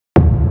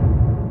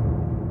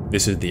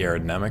This is the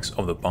aerodynamics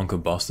of the bunker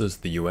busters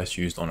the US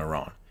used on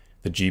Iran,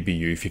 the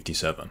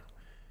GBU-57.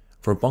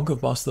 For a bunker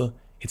buster,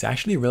 it's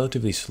actually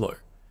relatively slow.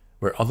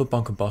 Where other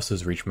bunker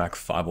busters reach Mach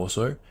 5 or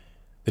so,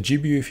 the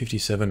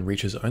GBU-57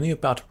 reaches only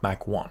about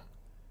Mach 1.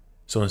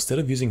 So instead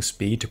of using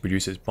speed to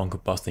produce its bunker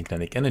busting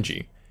kinetic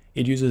energy,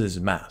 it uses its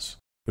mass,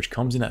 which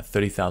comes in at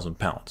 30,000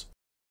 pounds.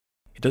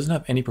 It doesn't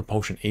have any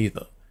propulsion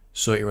either,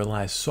 so it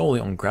relies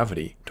solely on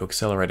gravity to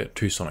accelerate at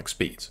 2 sonic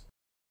speeds.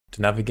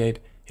 To navigate,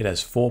 it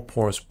has 4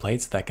 porous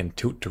plates that can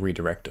tilt to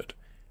redirect it.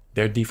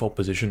 Their default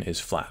position is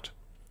flat.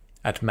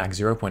 At Mach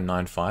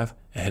 0.95,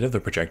 ahead of the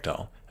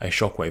projectile, a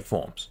shockwave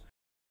forms.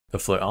 The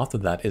flow after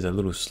that is a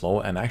little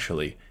slower, and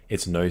actually,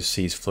 its nose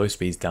sees flow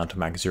speeds down to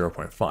Mach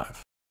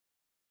 0.5.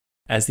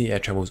 As the air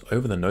travels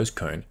over the nose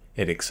cone,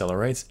 it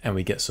accelerates and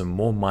we get some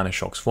more minor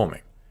shocks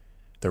forming.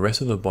 The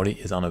rest of the body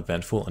is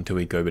uneventful until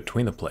we go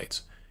between the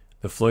plates.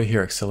 The flow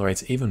here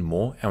accelerates even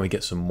more and we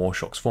get some more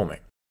shocks forming.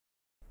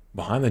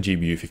 Behind the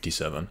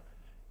GBU-57,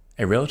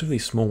 a relatively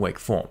small wake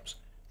forms,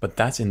 but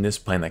that's in this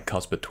plane that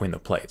cuts between the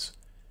plates.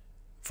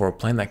 For a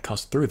plane that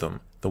cuts through them,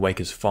 the wake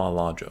is far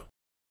larger.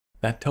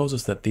 That tells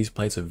us that these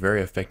plates are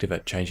very effective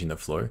at changing the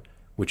flow,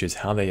 which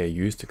is how they are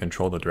used to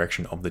control the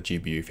direction of the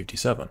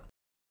GBU-57.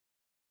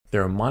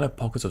 There are minor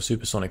pockets of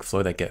supersonic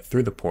flow that get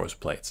through the porous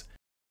plates.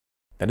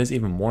 That is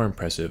even more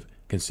impressive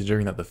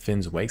considering that the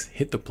fin's wakes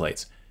hit the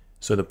plates,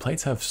 so the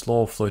plates have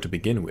slower flow to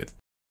begin with.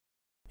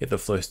 Yet the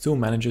flow still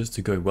manages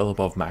to go well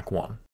above Mach 1.